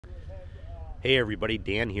Hey everybody,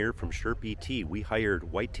 Dan here from Sherp ET. We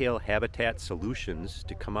hired Whitetail Habitat Solutions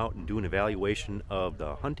to come out and do an evaluation of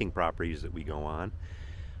the hunting properties that we go on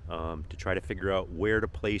to try to figure out where to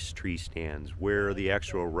place tree stands, where are the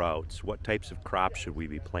actual routes, what types of crops should we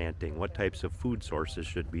be planting, what types of food sources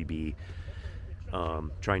should we be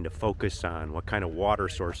trying to focus on, what kind of water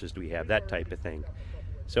sources do we have, that type of thing.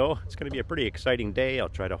 So it's going to be a pretty exciting day. I'll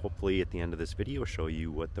try to hopefully at the end of this video show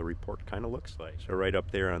you what the report kind of looks like. So right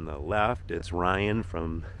up there on the left, it's Ryan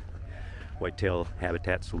from Whitetail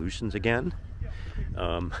Habitat Solutions again.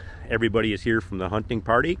 Everybody is here from the hunting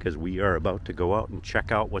party because we are about to go out and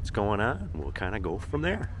check out what's going on, and we'll kind of go from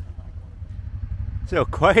there. So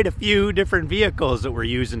quite a few different vehicles that we're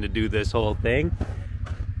using to do this whole thing.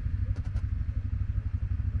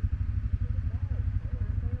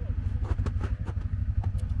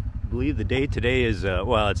 I believe the date today is,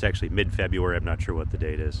 well, it's actually mid-February. I'm not sure what the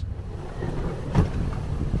date is.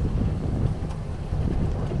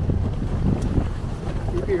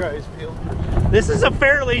 Keep your eyes peeled. This is a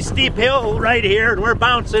fairly steep hill right here, and we're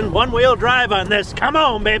bouncing one-wheel drive on this. Come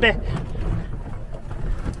on, baby.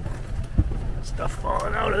 Stuff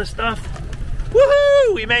falling out of the stuff.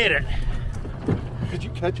 Woohoo! We made it. Did you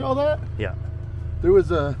catch all that? Yeah. There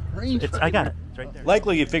was a range. I got it. It's right there.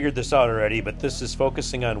 Likely you figured this out already, but this is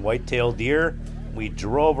focusing on whitetail deer. We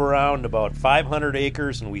drove around about 500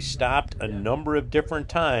 acres and we stopped a number of different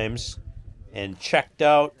times and checked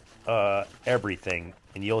out everything.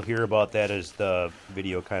 And you'll hear about that as the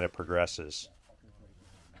video kind of progresses.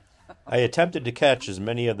 I attempted to catch as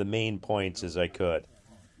many of the main points as I could.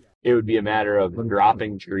 It would be a matter of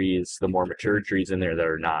dropping trees, the more mature trees in there that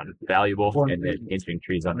are non-valuable, and then hinging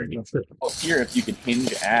trees underneath. Here, if you can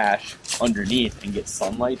hinge ash underneath and get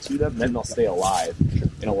sunlight to them, then they'll stay alive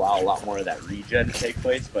and allow a lot more of that regen to take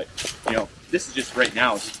place. But, you know, this is just right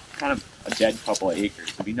now, it's kind of a dead couple of acres.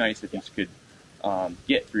 It'd be nice if you could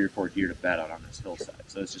get 3 or 4 deer to bed out on this hillside.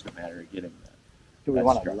 So it's just a matter of getting that. Do we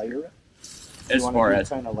want to layer it? As far as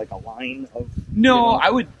kind of like a line of, no, you know? I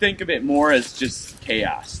would think of it more as just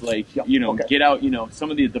chaos. Like, you know, okay. Get out, you know, some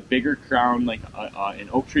of the bigger crown, like an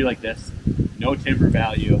oak tree like this, no timber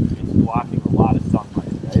value, it's blocking a lot of sunlight,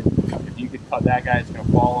 right? If you could cut that guy, it's going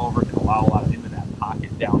to fall over, it's going to allow a lot into that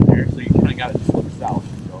pocket down there. So you kind of got to just look south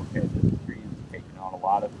and go, okay, this tree is taking out a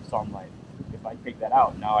lot of sunlight. If I take that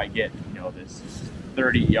out, now I get, you know, this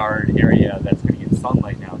 30-yard area that's going to get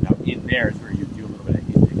sunlight now. Now in there is where you do a little bit of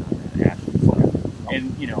hinging on that ash.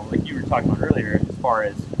 And, you know, like you were talking about earlier, as far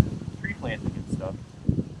as tree planting and stuff,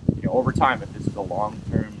 you know, over time, if this is a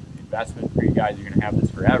long-term investment for you guys, you're going to have this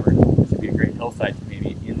forever, this would be a great hillside to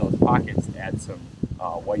maybe in those pockets add some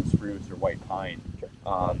white spruce or white pine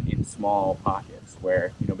in small pockets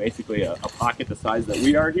where, you know, basically a pocket the size that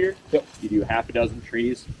we are here, you do half a dozen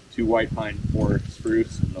trees, 2 white pine, 4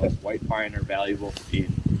 spruce, and those white pine are valuable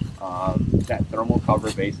in that thermal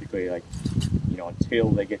cover basically, like, you know, until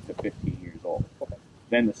they get to 15 years old.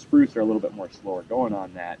 Then the spruce are a little bit more slower going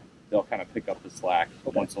on that. They'll kind of pick up the slack.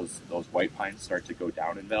 Once those white pines start to go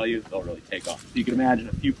down in value, they'll really take off. So you can imagine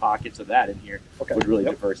a few pockets of that in here would really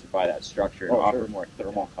diversify that structure and offer more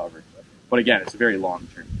thermal cover. But again, it's a very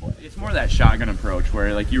long-term play. It's more that shotgun approach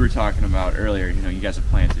where, like you were talking about earlier, you know, you guys have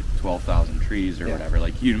planted 12,000 trees or whatever.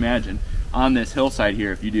 Like, you'd imagine on this hillside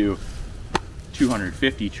here, if you do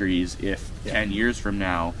 250 trees, if 10 years from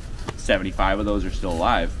now, 75 of those are still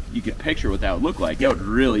alive, you could picture what that would look like. That would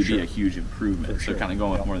really be a huge improvement. So kind of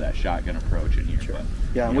going with more of that shotgun approach in here. But,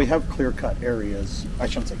 yeah, and we have clear-cut areas. I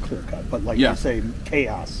shouldn't say clear-cut, but like you say,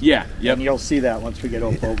 chaos. Yeah, And you'll see that once we get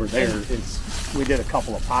over there. We did a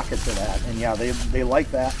couple of pockets of that, and yeah, they like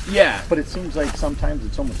that. Yeah. But it seems like sometimes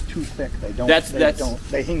it's almost too thick. They don't.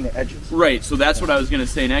 They hang the edges. Right. So that's what I was going to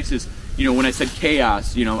say next is, you know, when I said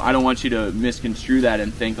chaos, you know, I don't want you to misconstrue that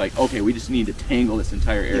and think like, okay, we just need to tangle this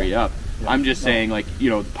entire area up. I'm just saying, like,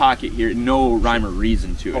 you know, the pocket here, no rhyme or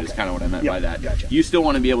reason to it is kind of what I meant by that. Gotcha. You still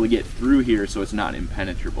want to be able to get through here so it's not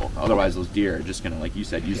impenetrable. Otherwise, those deer are just going to, like you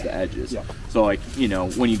said, use the edges. So, like, you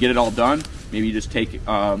know, when you get it all done, maybe you just take, you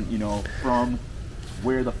know, from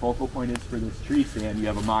where the focal point is for this tree stand, you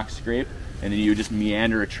have a mock scrape, and then you just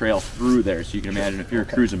meander a trail through there. So you can imagine if you're a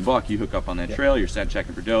cruising buck, you hook up on that trail, you're scent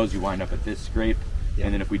checking for does, you wind up at this scrape,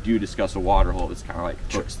 and then if we do discuss a water hole, it's kind of like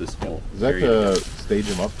hooks this whole Is that to stage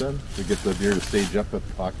them up then? To get the deer to stage up at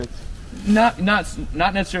the pockets? Not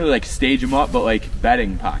necessarily like stage them up, but like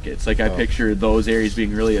bedding pockets. Like I picture those areas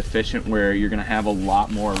being really efficient where you're going to have a lot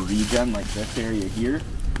more regen, like this area here,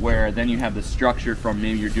 where then you have the structure from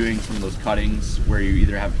maybe you're doing some of those cuttings where you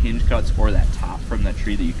either have hinge cuts or that top from that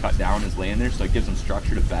tree that you cut down is laying there, so it gives them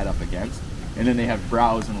structure to bed up against. And then they have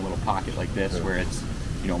browse in a little pocket like this where it's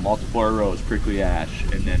you know, multiflora rose, prickly ash,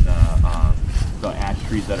 and then the ash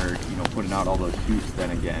trees that are, you know, putting out all those shoots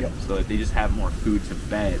then again, so that they just have more food to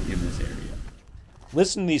bed in this area.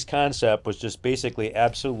 Listening to these concepts was just basically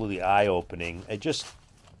absolutely eye-opening. I just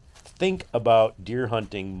think about deer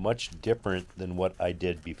hunting much different than what I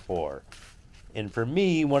did before. And for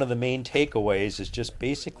me, one of the main takeaways is just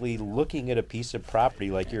basically looking at a piece of property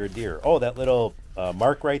like you're a deer. Oh, that little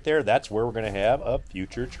mark right there, that's where we're going to have a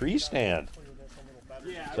future tree stand.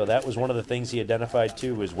 So that was one of the things he identified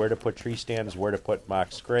too, was where to put tree stands, where to put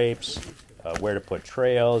mock scrapes, where to put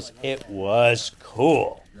trails. It was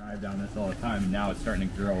cool. Drive down this all the time, and now it's starting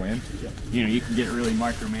to grow in. You know, you can get really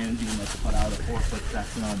micromanaging, and like put out a 4-foot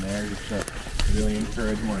section on there just to really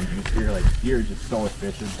encourage more use here. Like deer are just so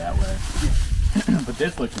efficient that way. But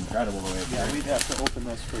this looks incredible the way it's Yeah, we'd have to open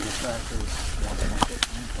this for the tractors.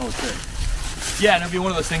 Oh, sure. Yeah, and it'd be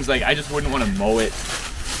one of those things, like, I just wouldn't want to mow it,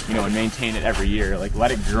 you know, and maintain it every year. Like,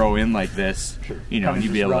 let it grow in like this, you know, and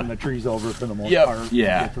you'd be able to run the trees over for the most part,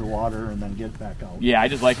 get their water, and then get back out. Yeah, I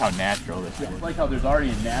just like how natural this is. I like how there's already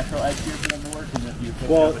a natural edge here for them to work, and if you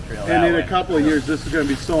put up a trail and in a couple of years, this is going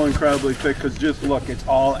to be so incredibly thick, because just look, it's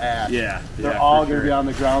all ash. Yeah. They're all going to be on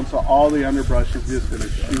the ground, so all the underbrush is just going to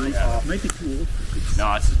shoot off. Might be cool.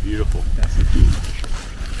 No, this is beautiful. That's a cool.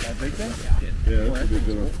 That big thing? Yeah, that's a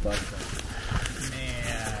big one.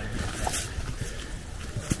 Man.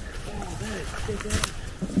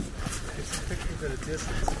 It's pictures at a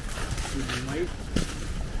distance. You might,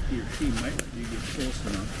 your tree might, you get close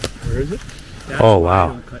enough. Where is it? That's Oh, why I wow.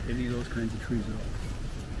 don't cut any of those kinds of trees at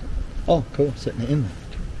Oh, cool. Sitting in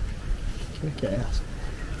there. Kick ass.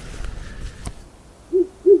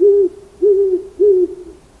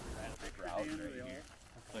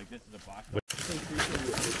 Like this is a box.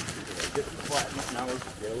 Now we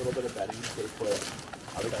get a little bit of bedding, stay put.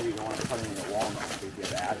 Obviously, you don't want to put any of the walnuts, so you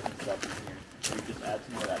get add some stuff in here. You just add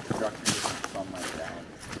some more of that structure, get some sunlight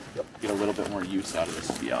down. Get a little bit more use out of this.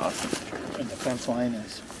 Would be awesome. And the fence line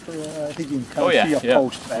is, I think you can kind of see a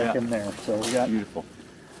post back in there. So we got beautiful.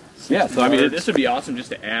 Yeah, so I mean, this would be awesome just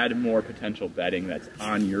to add more potential bedding that's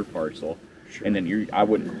on your parcel, and then I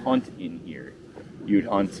wouldn't hunt in here. You'd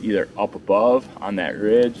hunt either up above on that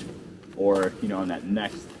ridge, or you know, on that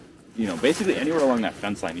next, you know, basically anywhere along that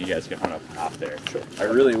fence line. You guys can hunt up top there. Sure. I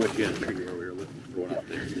really wish you had a tree where we were going up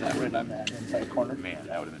there. that right on that inside corner. Man,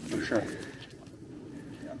 that would have been beautiful. Sure.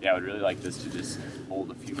 Yeah, I would really like this to just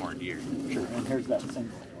hold a few more deer. Sure. And here's that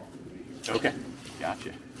single arrow. Okay, gotcha.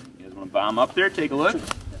 You guys want to bomb up there? Take a look.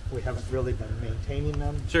 We haven't really been maintaining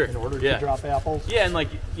them Sure. in order to drop apples. Yeah, and like,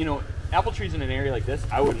 you know, apple trees in an area like this,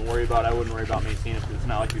 I wouldn't worry about maintaining it, because it's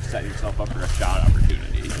not like you've set yourself up for a shot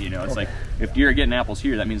opportunity. You know, it's like, if deer are getting apples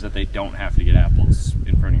here, that means that they don't have to get apples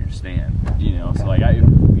in front of your stand. You know, so like,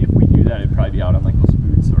 if we do that, it'd probably be out on like those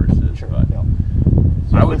food sources. Sure. But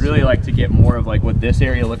I would really like to get more of like what this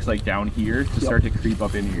area looks like down here to start to creep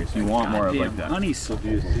up in here. So you want more of like that. Honey's so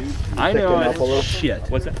good. I know. Up a little shit.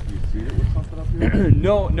 What's that?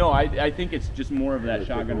 No, I think it's just more of that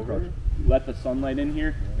shotgun approach. Let the sunlight in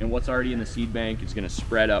here, and what's already in the seed bank is going to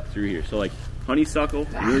spread up through here. So like honeysuckle,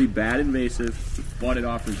 really bad invasive, but it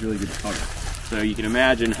offers really good cover. So you can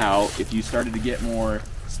imagine how if you started to get more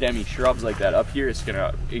stemmy shrubs like that up here, it's going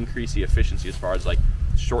to increase the efficiency as far as like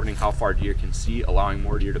shortening how far deer can see, allowing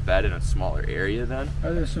more deer to bed in a smaller area then.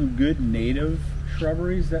 Are there some good native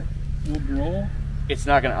shrubberies that will grow? It's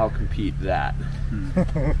not going to outcompete that.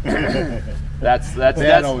 That's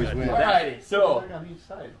always wins. Alrighty, so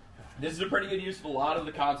this is a pretty good use of a lot of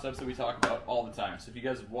the concepts that we talk about all the time. So if you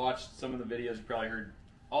guys have watched some of the videos, you probably heard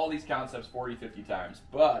all these concepts 40, 50 times.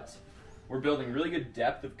 But we're building really good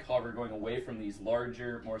depth of cover going away from these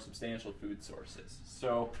larger, more substantial food sources.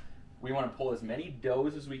 So we want to pull as many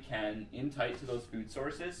does as we can in tight to those food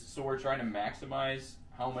sources. So we're trying to maximize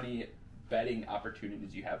how many bedding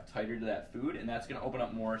opportunities you have tighter to that food, and that's going to open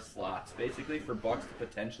up more slots basically for bucks to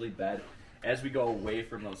potentially bed as we go away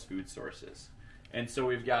from those food sources. And so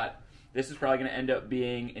we've got, this is probably going to end up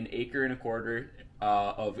being 1.25 acres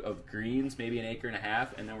of greens, maybe 1.5 acres,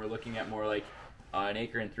 and then we're looking at more like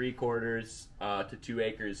 1.75 acres to 2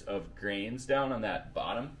 acres of grains down on that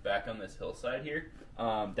bottom, back on this hillside here.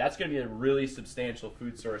 That's going to be a really substantial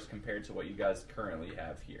food source compared to what you guys currently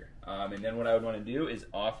have here. And then what I would want to do is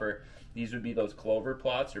offer, these would be those clover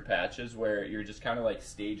plots or patches where you're just kind of like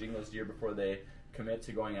staging those deer before they commit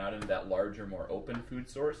to going out into that larger, more open food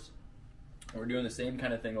source. We're doing the same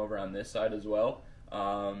kind of thing over on this side as well.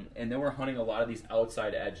 And then we're hunting a lot of these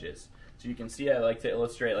outside edges. So you can see, I like to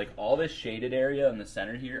illustrate like all this shaded area in the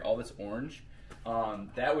center here, all this orange.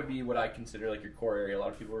 That would be what I consider like your core area. A lot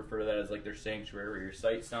of people refer to that as like their sanctuary, where your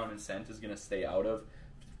sight, sound, and scent is going to stay out of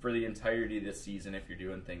for the entirety of this season if you're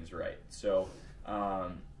doing things right. So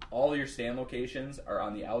all your stand locations are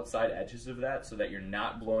on the outside edges of that, so that you're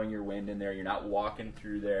not blowing your wind in there, you're not walking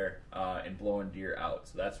through there and blowing deer out.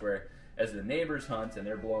 So that's where, as the neighbors hunt and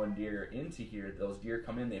they're blowing deer into here, those deer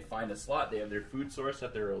come in, they find a slot, they have their food source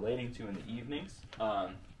that they're relating to in the evenings.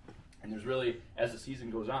 And there's really, as the season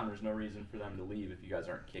goes on, there's no reason for them to leave if you guys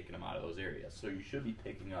aren't kicking them out of those areas. So you should be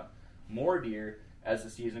picking up more deer as the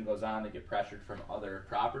season goes on. They get pressured from other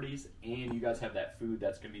properties, and you guys have that food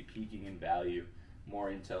that's going to be peaking in value more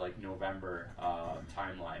into like November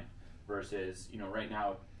timeline versus, you know, right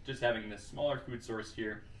now just having this smaller food source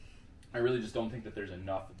here. I really just don't think that there's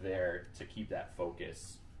enough there to keep that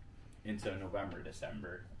focus into November,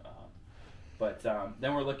 December. But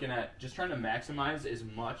then we're looking at just trying to maximize as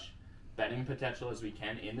much bedding potential as we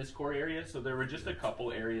can in this core area. So there were just a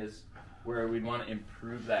couple areas where we'd want to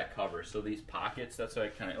improve that cover. So these pockets, that's what I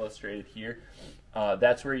kind of illustrated here.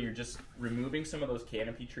 That's where you're just removing some of those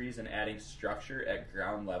canopy trees and adding structure at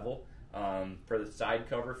ground level for the side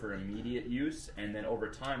cover for immediate use. And then over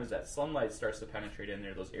time, as that sunlight starts to penetrate in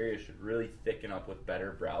there, those areas should really thicken up with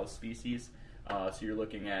better browse species. So you're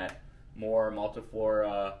looking at more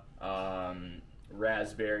multiflora,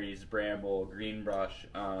 raspberries, bramble, greenbrush,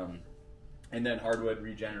 and then hardwood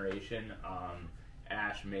regeneration,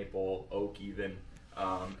 ash, maple, oak even,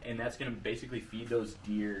 and that's going to basically feed those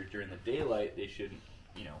deer during the daylight. They should,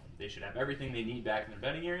 you know, they should have everything they need back in their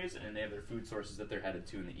bedding areas, and they have their food sources that they're headed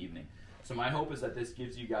to in the evening. So my hope is that this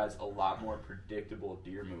gives you guys a lot more predictable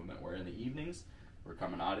deer movement, where in the evenings we're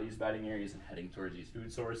coming out of these bedding areas and heading towards these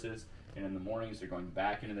food sources, and in the mornings they're going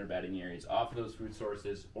back into their bedding areas off of those food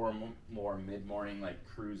sources, or more mid-morning, like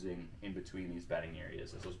cruising in between these bedding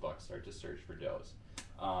areas as those bucks start to search for does.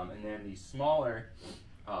 And then these smaller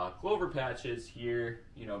clover patches here,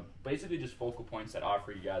 you know, basically just focal points that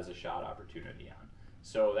offer you guys a shot opportunity on.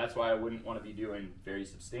 So that's why I wouldn't want to be doing very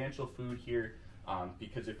substantial food here,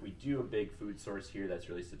 because if we do a big food source here that's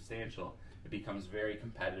really substantial, it becomes very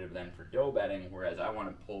competitive then for doe bedding, whereas I want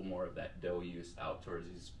to pull more of that doe use out towards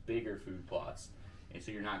these bigger food plots. And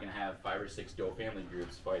so you're not going to have 5 or 6 doe family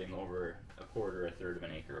groups fighting over a quarter, a third of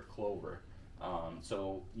an acre of clover.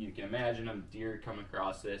 So you can imagine a deer come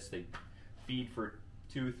across this, they feed for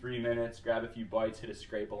 2-3 minutes, grab a few bites, hit a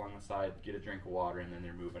scrape along the side, get a drink of water, and then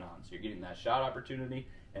they're moving on. So you're getting that shot opportunity,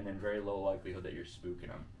 and then very low likelihood that you're spooking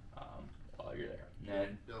them while you're there. And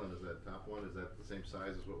then, Dylan, is that top one, is that the same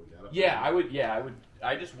size as what we got up there?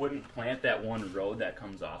 I just wouldn't plant that one road that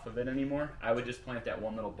comes off of it anymore. I would just plant that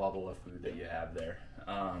one little bubble of food that you have there.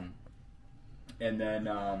 And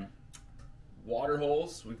then water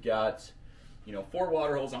holes, we've got, you know, 4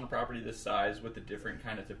 water holes on a property this size with the different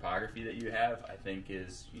kind of topography that you have, I think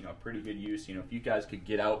is, you know, pretty good use. You know, if you guys could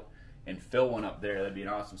get out and fill one up there, that'd be an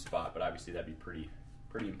awesome spot, but obviously that'd be pretty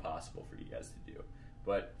impossible for you guys to do.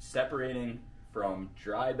 But separating from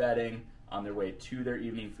dry bedding on their way to their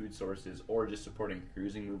evening food sources, or just supporting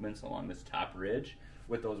cruising movements along this top ridge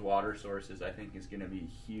with those water sources, I think is going to be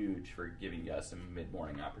huge for giving you guys some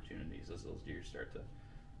mid-morning opportunities as those deer start to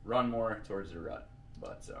run more towards the rut.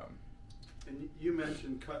 But and you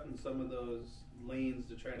mentioned cutting some of those lanes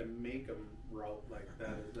to try to make them route like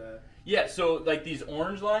that. Is that? Yeah, so like these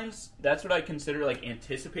orange lines, that's what I consider like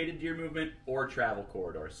anticipated deer movement or travel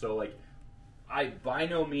corridors. So like, by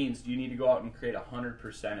no means do you need to go out and create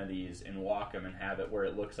 100% of these and walk them and have it where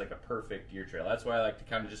it looks like a perfect deer trail. That's why I like to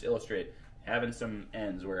kind of just illustrate having some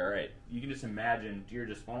ends where, all right, you can just imagine deer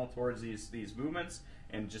just funnel towards these movements,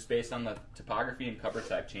 and just based on the topography and cover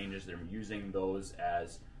type changes, they're using those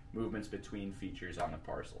as movements between features on the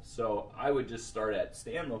parcel. So I would just start at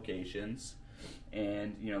stand locations,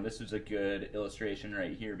 and you know, this is a good illustration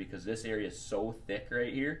right here because this area is so thick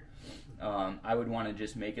right here. I would want to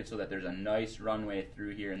just make it so that there's a nice runway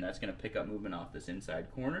through here, and that's going to pick up movement off this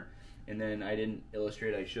inside corner. And then I didn't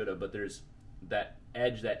illustrate, I should have, but there's that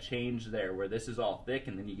edge, that change there where this is all thick,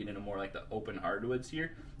 and then you get into more like the open hardwoods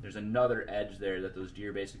here. There's another edge there that those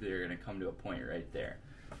deer basically are going to come to a point right there.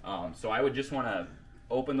 So I would just want to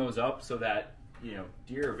open those up so that, you know,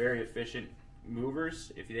 deer are very efficient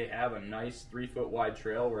movers. If they have a nice 3-foot wide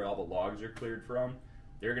trail where all the logs are cleared from,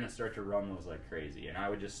 they're going to start to run those like crazy. And I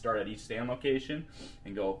would just start at each stand location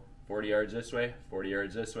and go 40 yards this way, 40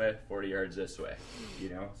 yards this way, 40 yards this way, you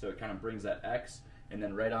know? So it kind of brings that X, and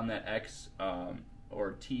then right on that X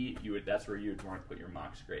or T, that's where you would want to put your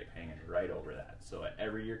mock scrape hanging right over that. So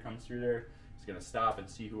every deer comes through there, it's going to stop and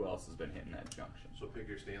see who else has been hitting that junction. So pick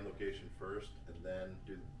your stand location first and then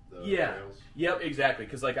do the trails? Yep, exactly.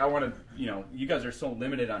 Because like I want to, you know, you guys are so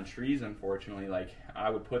limited on trees, unfortunately. Like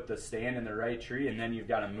I would put the stand in the right tree, and then you've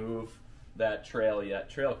got to move that trail. Yeah,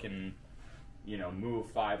 trail can you know,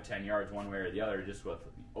 move 5-10 yards one way or the other, just with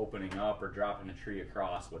opening up or dropping a tree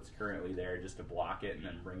across what's currently there just to block it and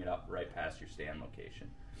then bring it up right past your stand location.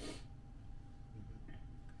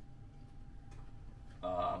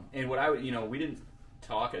 And what I would, you know, we didn't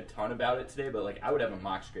talk a ton about it today, but like I would have a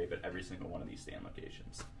mock scrape at every single one of these stand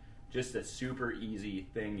locations. Just a super easy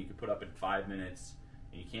thing you could put up in 5 minutes,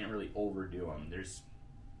 and you can't really overdo them. There's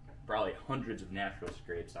probably hundreds of natural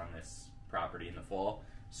scrapes on this property in the fall.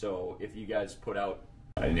 So if you guys put out,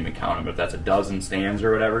 I didn't even count them, but if that's a dozen stands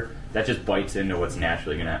or whatever, that just bites into what's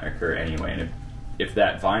naturally going to occur anyway. And if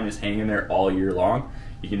that vine is hanging there all year long,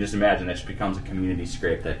 you can just imagine that just becomes a community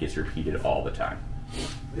scrape that gets repeated all the time.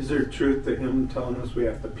 Is there truth to him telling us we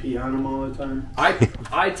have to pee on him all the time?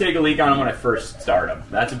 I take a leak on him when I first start him.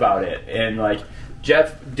 That's about it. And like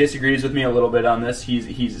Jeff disagrees with me a little bit on this.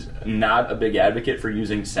 He's not a big advocate for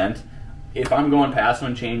using scent. If I'm going past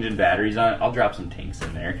one changing batteries on it, I'll drop some tanks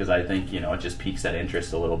in there because I think, you know, it just piques that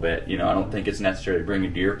interest a little bit. You know, I don't think it's necessary to bring a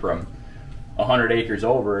deer from 100 acres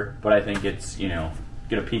over, but I think it's, you know,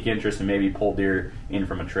 going to pique interest and maybe pull deer in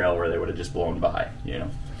from a trail where they would have just blown by, you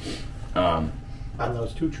know. On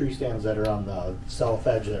those 2 tree stands that are on the south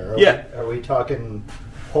edge there, are we talking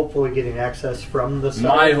hopefully getting access from the south?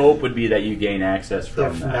 My hope would be that you gain access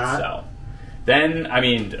from If that not, south. Then, I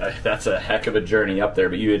mean, that's a heck of a journey up there,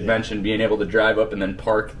 but you had mentioned being able to drive up and then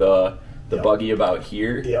park the buggy about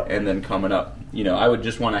here and then coming up. You know, I would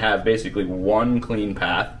just want to have basically one clean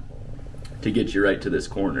path to get you right to this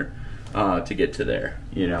corner to get to there,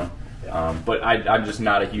 you know. But I'm just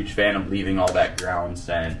not a huge fan of leaving all that ground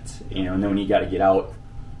scent, you know, and then when you got to get out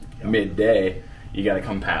midday, you got to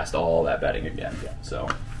come past all that bedding again. So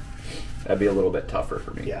that'd be a little bit tougher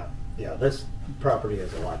for me. Yeah, this property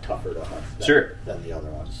is a lot tougher to hunt than the other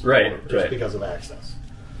ones. Right, just because of access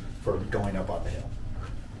for going up on the hill.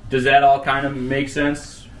 Does that all kind of make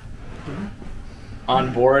sense?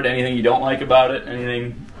 On board? Anything you don't like about it?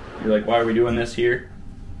 Anything you're like, why are we doing this here?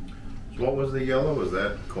 What was the yellow? Was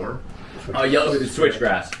that corn? Yellow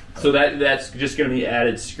switchgrass. So that's just going to be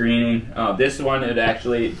added screening. This one, it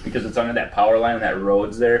actually, because it's under that power line and that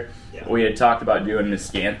road's there, we had talked about doing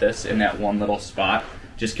miscanthus in that one little spot,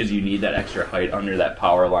 just because you need that extra height under that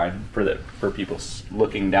power line for people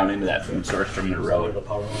looking down into that food source from the road. The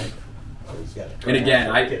power line. And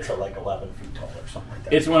again, it's like 11 feet tall or something like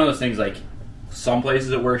that. It's one of those things, like some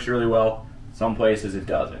places it works really well, some places it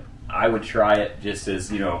doesn't. I would try it just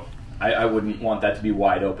as, you know, I wouldn't want that to be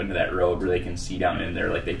wide open to that road where they can see down in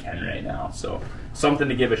there like they can right now. So something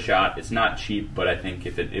to give a shot. It's not cheap, but I think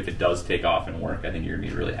if it does take off and work, I think you're going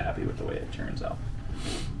to be really happy with the way it turns out.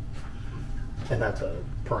 And that's a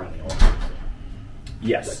perennial.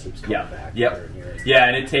 Yes. That keeps coming back. Yeah,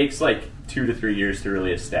 and it takes like 2 to 3 years to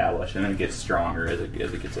really establish, and then it gets stronger as it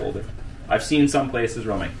gets older. I've seen some places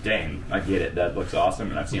where I'm like, dang, I get it, that looks awesome,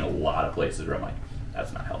 and I've seen a lot of places where I'm like,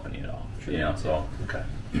 that's not helping you at all. You know, so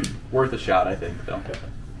worth a shot, I think, though.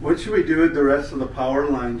 What should we do with the rest of the power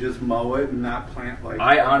line? Just mow it and not plant like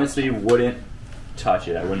I honestly wouldn't touch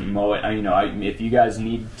it. I wouldn't mow it. If you guys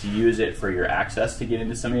need to use it for your access to get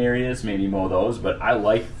into some areas, maybe mow those. But I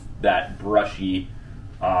like that brushy,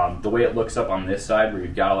 the way it looks up on this side where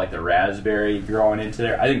you've got like the raspberry growing into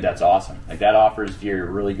there. I think that's awesome. Like that offers deer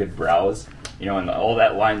really good browse, you know, and all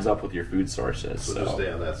that lines up with your food sources. So just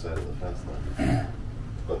stay on that side of the fence then.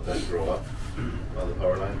 Let that grow up on the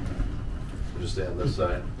power line. We'll just stay on this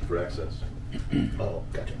side for access. Oh,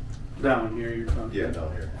 gotcha. down here. You're talking. Yeah,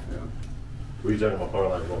 down here. Yeah. Were you talking about power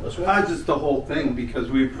line going this way? Just the whole thing, because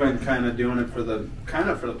we've been kind of doing it for the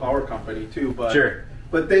power company too. But Sure.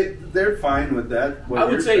 But they're fine with that. I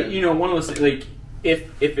would say, one of those things, like,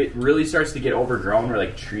 if it really starts to get overgrown where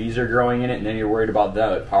like trees are growing in it and then you're worried about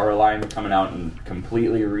the power line coming out and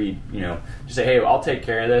completely just say, hey, I'll take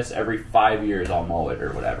care of this. Every 5 years I'll mow it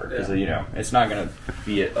or whatever. Because, it's not going to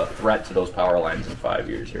be a threat to those power lines in 5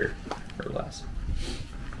 years here or less.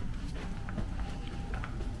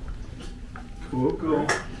 Cool.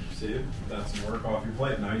 See, that's some work off your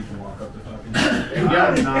plate. Now you can walk up to fucking. There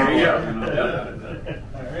you go.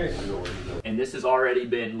 All right. And this has already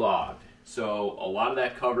been logged. So a lot of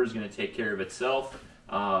that cover is going to take care of itself.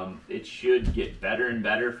 It should get better and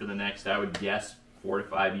better for the next, I would guess, 4 to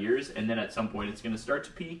 5 years. And then at some point it's going to start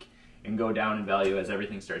to peak and go down in value as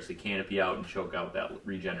everything starts to canopy out and choke out that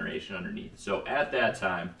regeneration underneath. So at that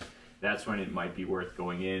time, that's when it might be worth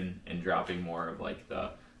going in and dropping more of like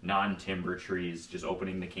the non-timber trees, just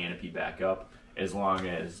opening the canopy back up, as long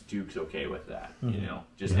as Duke's okay with that.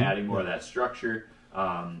 Just adding more of that structure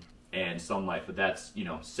and sunlight, but that's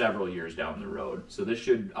several years down the road. So this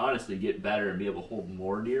should honestly get better and be able to hold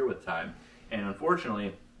more deer with time. And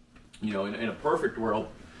unfortunately, in a perfect world,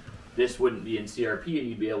 this wouldn't be in CRP, and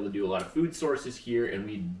you'd be able to do a lot of food sources here, and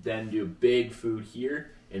we'd then do big food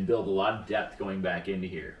here and build a lot of depth going back into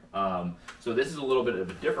here. So this is a little bit of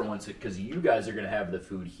a different one because you guys are going to have the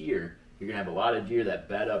food here. You're going to have a lot of deer that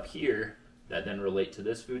bed up here that then relate to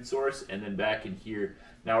this food source, and then back in here,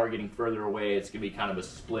 now we're getting further away. It's going to be kind of a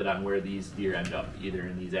split on where these deer end up, either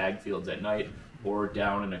in these ag fields at night or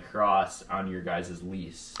down and across on your guys'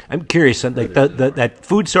 lease. I'm curious, like that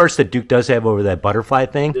food source that Duke does have over that butterfly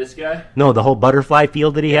thing. This guy? No, the whole butterfly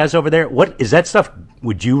field that he has over there. What is that stuff?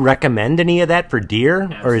 Would you recommend any of that for deer?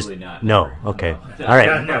 Absolutely not. No. Never. Okay. No. All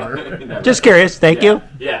right. Never. Just curious. Thank you.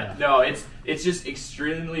 Yeah. No, it's just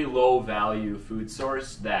extremely low value food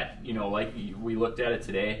source that, you know, like we looked at it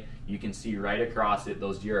today. You can see right across it,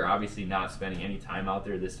 those deer are obviously not spending any time out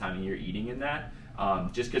there this time of year eating in that,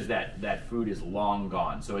 just because that food is long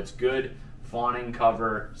gone. So it's good fawning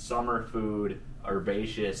cover, summer food,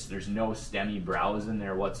 herbaceous. There's no stemmy browse in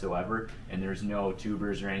there whatsoever, and there's no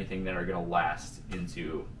tubers or anything that are going to last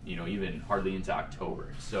into, you know, even hardly into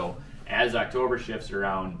October. So as October shifts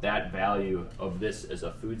around, that value of this as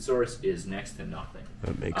a food source is next to nothing.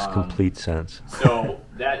 That makes complete sense. So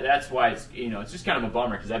that's why it's, you know, it's just kind of a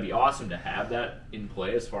bummer, because that'd be awesome to have that in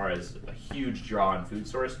play as far as a huge draw on food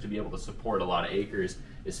source to be able to support a lot of acres,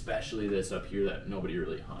 especially this up here that nobody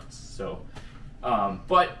really hunts. So,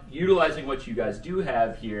 but utilizing what you guys do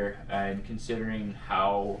have here and considering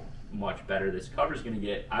how much better this cover is going to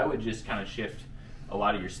get, I would just kind of shift a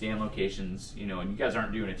lot of your stand locations, you know, and you guys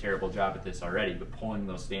aren't doing a terrible job at this already, but pulling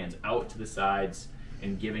those stands out to the sides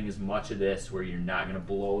and giving as much of this where you're not going to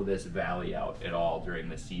blow this valley out at all during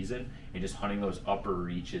the season, and just hunting those upper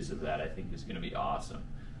reaches of that, I think is going to be awesome.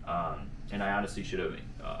 And I honestly should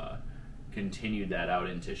have continued that out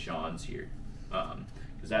into Sean's here,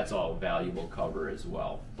 because that's all valuable cover as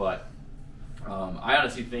well. But I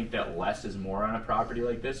honestly think that less is more on a property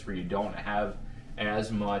like this, where you don't have as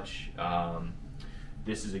much.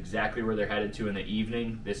 This is exactly where they're headed to in the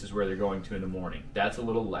evening. This is where they're going to in the morning. That's a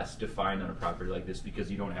little less defined on a property like this because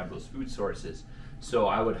you don't have those food sources. So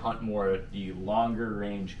I would hunt more the longer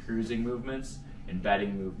range cruising movements and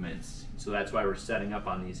bedding movements. So that's why we're setting up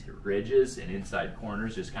on these ridges and inside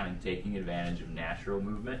corners, just kind of taking advantage of natural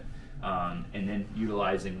movement, and then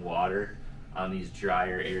utilizing water on these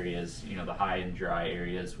drier areas, you know, the high and dry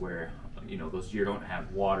areas where, you know, those deer don't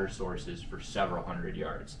have water sources for several hundred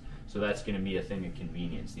yards. So that's going to be a thing of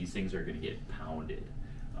convenience. These things are going to get pounded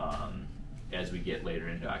as we get later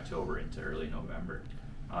into October, into early November.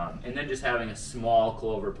 And then just having a small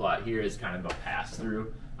clover plot here is kind of a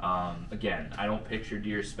pass-through. Again, I don't picture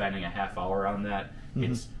deer spending a half hour on that.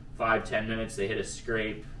 It's 5-10 minutes, they hit a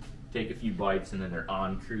scrape, take a few bites, and then they're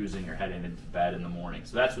on cruising or heading into bed in the morning.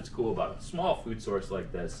 So that's what's cool about a small food source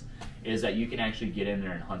like this, is that you can actually get in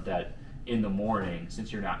there and hunt that in the morning,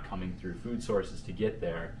 since you're not coming through food sources to get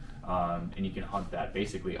there. And you can hunt that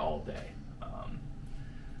basically all day.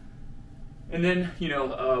 And then, you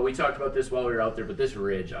know, we talked about this while we were out there, but this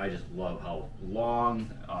ridge, I just love how long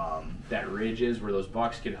that ridge is, where those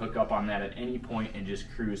bucks could hook up on that at any point and just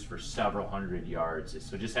cruise for several hundred yards.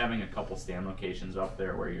 So just having a couple stand locations up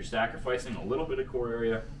there where you're sacrificing a little bit of core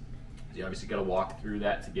area. You obviously got to walk through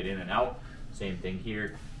that to get in and out. Same thing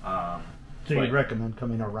here. So you'd recommend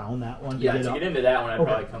coming around that one? Yeah, to get into that one, I'd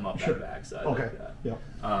probably come up that backside. Okay. Like that.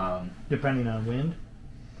 Yeah. Depending on wind?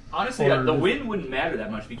 Honestly, the wind wouldn't matter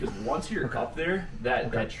that much, because once you're up there,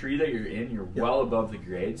 that tree that you're in, you're well above the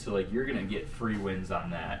grade, so like you're gonna get free winds on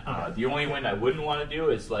that. The only wind I wouldn't want to do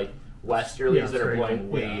is like westerlies that are blowing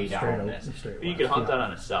way down this. But you could hunt that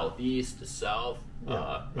on a southeast to south,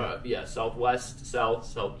 southwest to south,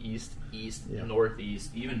 southeast, east, northeast,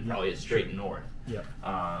 even probably a straight north.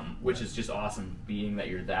 Which is just awesome, being that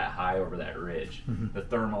you're that high over that ridge. The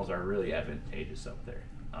thermals are really advantageous up there.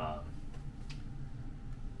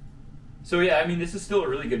 So yeah, I mean, this is still a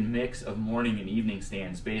really good mix of morning and evening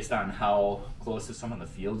stands based on how close to some of the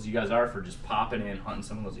fields you guys are for just popping in, hunting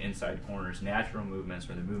some of those inside corners, natural movements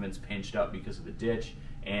where the movement's pinched up because of the ditch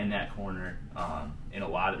and that corner in a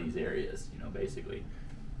lot of these areas. You know, basically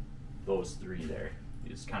those three there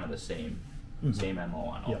is kind of the same MO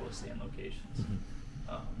on all those stand locations.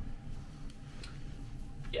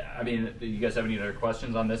 Yeah, I mean, do you guys have any other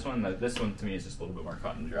questions on this one? This one to me is just a little bit more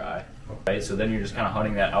cut and dry. Right, so then you're just kind of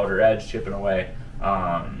hunting that outer edge, chipping away,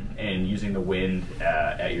 and using the wind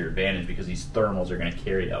at your advantage, because these thermals are going to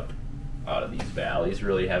carry up out of these valleys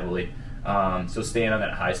really heavily. So staying on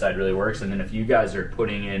that high side really works. And then if you guys are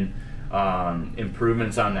putting in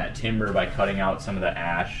improvements on that timber by cutting out some of the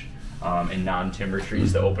ash and non-timber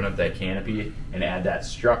trees to open up that canopy and add that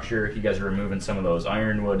structure, if you guys are removing some of those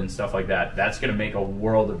ironwood and stuff like that, that's going to make a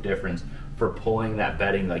world of difference for pulling that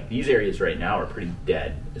bedding. Like these areas right now are pretty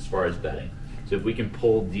dead as far as bedding. So if we can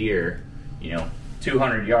pull deer,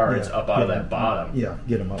 200 yards up out of that bottom,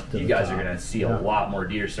 get them up to you the guys top. are going to see a lot more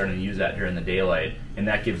deer starting to use that during the daylight, and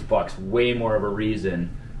that gives bucks way more of a reason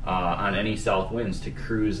on any south winds to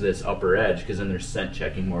cruise this upper edge, because then they're scent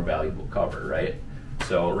checking more valuable cover, right?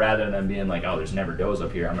 So rather than being like, oh, there's never does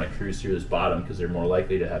up here, I'm going to cruise through this bottom because they're more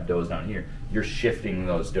likely to have does down here. You're shifting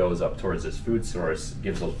those does up towards this food source,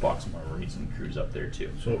 gives those bucks more reason to cruise up there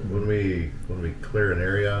too. So when we clear an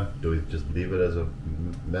area, do we just leave it as a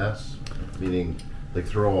mess? Meaning, like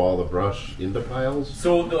throw all the brush into piles?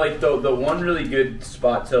 So like the one really good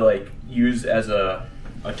spot to like use as a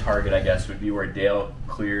target, I guess, would be where Dale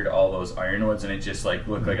cleared all those ironwoods and it just like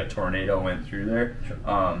looked like a tornado went through there.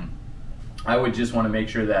 I would just want to make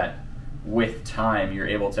sure that with time you're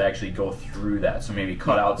able to actually go through that. So maybe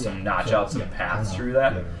cut out some, notch out some paths through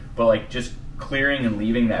that. But like just clearing and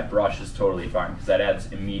leaving that brush is totally fine because that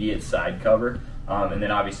adds immediate side cover. And then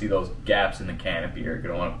obviously those gaps in the canopy are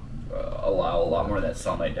going to want to allow a lot more of that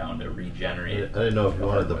sunlight down to regenerate. I didn't know if you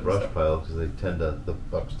wanted the brush piles because the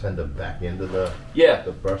bucks tend to back into the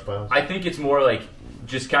brush piles. I think it's more like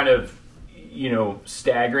just kind of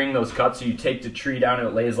staggering those cuts. So you take the tree down and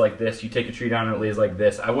it lays like this. You take a tree down and it lays like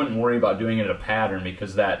this. I wouldn't worry about doing it in a pattern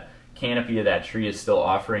because that canopy of that tree is still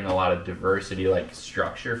offering a lot of diversity, like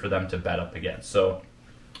structure for them to bed up against. So,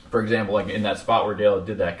 for example, like in that spot where Dale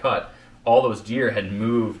did that cut, all those deer had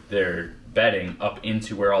moved their bedding up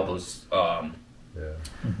into where all those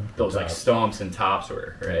those like stumps and tops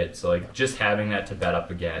were, right? So like just having that to bed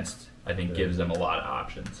up against, I think gives them a lot of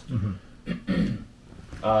options.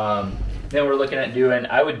 Then we're looking at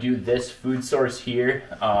I would do this food source here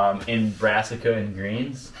in brassica and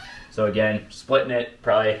greens. So again, splitting it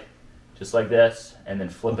probably just like this and then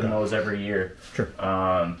flipping those every year. Sure.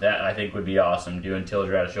 That I think would be awesome. Doing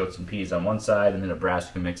tillage radish, oats, and peas on one side and then a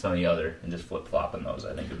brassica mix on the other and just flip-flopping those.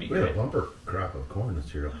 I think would be We great. had a bumper crop of corn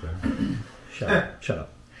this year up there. Shut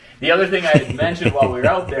up. The other thing I mentioned while we were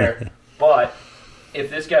out there, but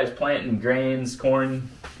if this guy's planting grains, corn,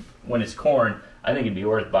 when it's corn, I think it'd be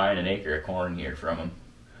worth buying an acre of corn here from him.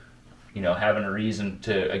 Having a reason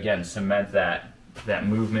to, again, cement that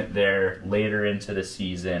movement there later into the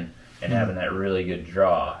season and having that really good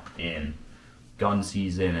draw in gun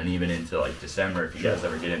season and even into like December if you guys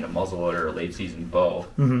ever get into muzzleloader or late season bow.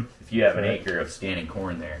 If you have an acre of standing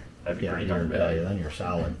corn there, that'd be pretty darn bad. Then you're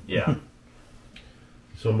solid. Yeah.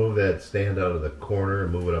 So move that stand out of the corner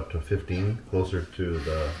and move it up to 15, closer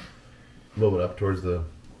to move it up towards the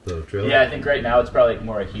trailer? Yeah, I think right now it's probably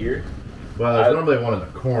more here. Well, there's normally one in the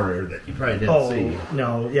corner that you probably didn't see.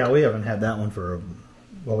 No, we haven't had that one for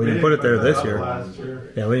we didn't put it there this year. Last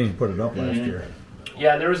year. Yeah, we didn't put it up last year.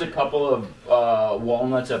 Yeah, there was a couple of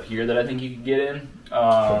walnuts up here that I think you could get in,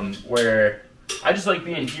 where I just like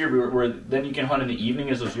being here where then you can hunt in the evening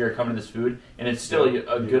as those deer are coming to this food, and it's still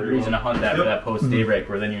a good reason to hunt that for that post-daybreak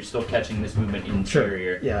where then you're still catching this movement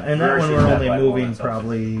interior. Sure. Yeah, and that one we're only moving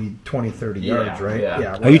probably 20, 30 yards, right?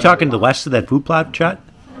 Yeah. Are you talking to the west of that food plot, Chet?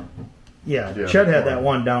 Yeah, Chet had that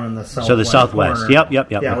one down in the southwest. So the southwest. Corner. Yep.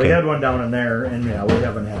 Yeah, okay. we had one down in there, and we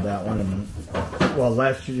haven't had that one.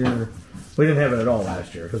 Last year we didn't have it at all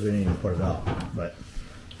last year because we didn't even put it up. But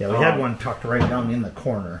we had one tucked right down in the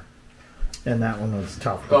corner, and that one was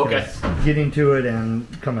tough. Because getting to it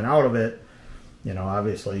and coming out of it,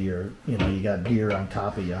 obviously you got deer on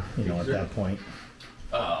top of you, at that point.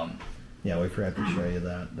 We forgot to show you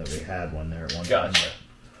that we had one there at one time.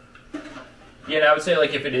 Yeah, and I would say,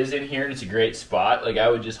 like, if it is in here and it's a great spot, like, I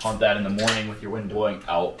would just hunt that in the morning with your wind blowing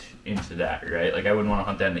out into that, right? Like, I wouldn't want to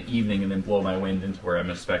hunt that in the evening and then blow my wind into where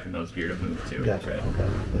I'm expecting those deer to move to. Gotcha.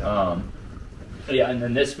 Right? Okay. And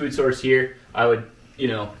then this food source here, I would,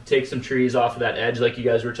 take some trees off of that edge like you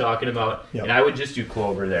guys were talking about, and I would just do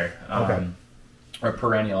clover there, or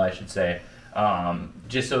perennial, I should say,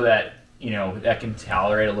 just so that, that can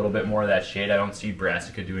tolerate a little bit more of that shade. I don't see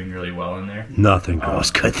brassica doing really well in there. Nothing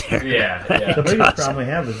grows good there. Yeah. The biggest problem we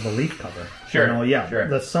have is the leaf cover. Sure. Sure.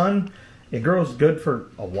 The sun, it grows good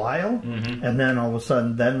for a while, and then all of a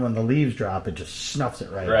sudden, when the leaves drop, it just snuffs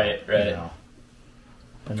it right out.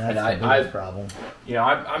 And that's the biggest problem.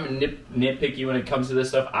 I'm nitpicky when it comes to this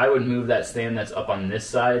stuff. I would move that stand that's up on this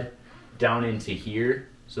side down into here,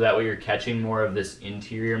 so that way you're catching more of this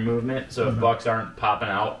interior movement. So if bucks aren't popping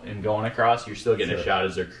out and going across, you're still getting a shot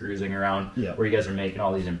as they're cruising around where you guys are making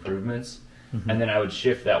all these improvements. And then I would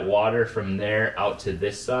shift that water from there out to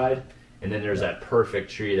this side And then there's that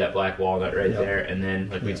perfect tree, that black walnut right there. And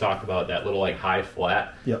then, like we talked about, that little like high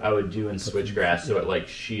flat, I would do in switchgrass so it like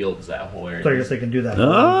shields that whole area. So I guess they can do that.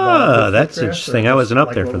 Oh, that's interesting. I wasn't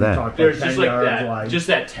up there for that. There's just like that, just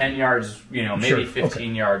that 10 yards, you know, maybe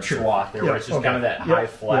 15 yard swath there where it's just kind of that high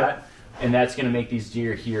flat. And that's going to make these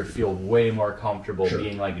deer here feel way more comfortable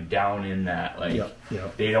being like down in that, like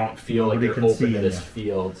they don't feel like they're open to this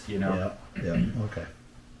field, you know? Okay.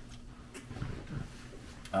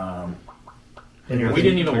 And we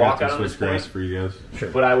didn't even walk out on this grass for you guys.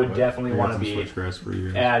 But I would definitely want to be switchgrass for you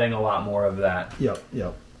guys. adding a lot more of that.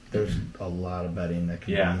 There's a lot of bedding that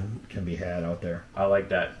can be had out there. I like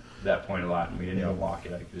that point a lot, and we didn't even walk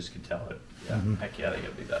it. I just could tell it. Heck yeah, they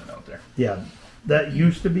gotta be bedding out there. Yeah, that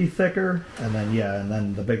used to be thicker, and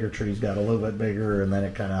then the bigger trees got a little bit bigger, and then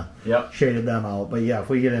it kind of shaded them out. But yeah, if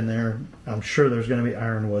we get in there, I'm sure there's going to be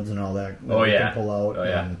ironwoods and all that we can pull out.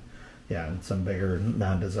 And some bigger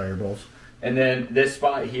non-desirables. And then this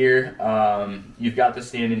spot here, you've got the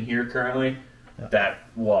stand in here currently. That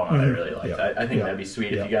walnut I really liked. I think that'd be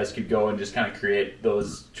sweet if you guys could go and just kind of create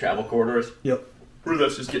those travel corridors. Where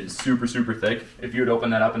that's just getting super, super thick. If you would open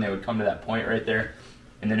that up and they would come to that point right there.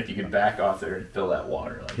 And then if you could back off there and fill that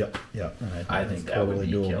water. Like, I think that would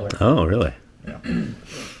be killer. Oh, really? Yeah,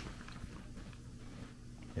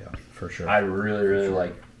 for sure. I really, really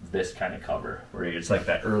like this kind of cover where it's like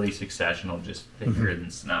that early successional, just thicker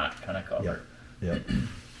than snot kind of cover.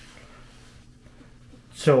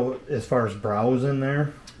 So as far as browse in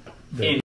there,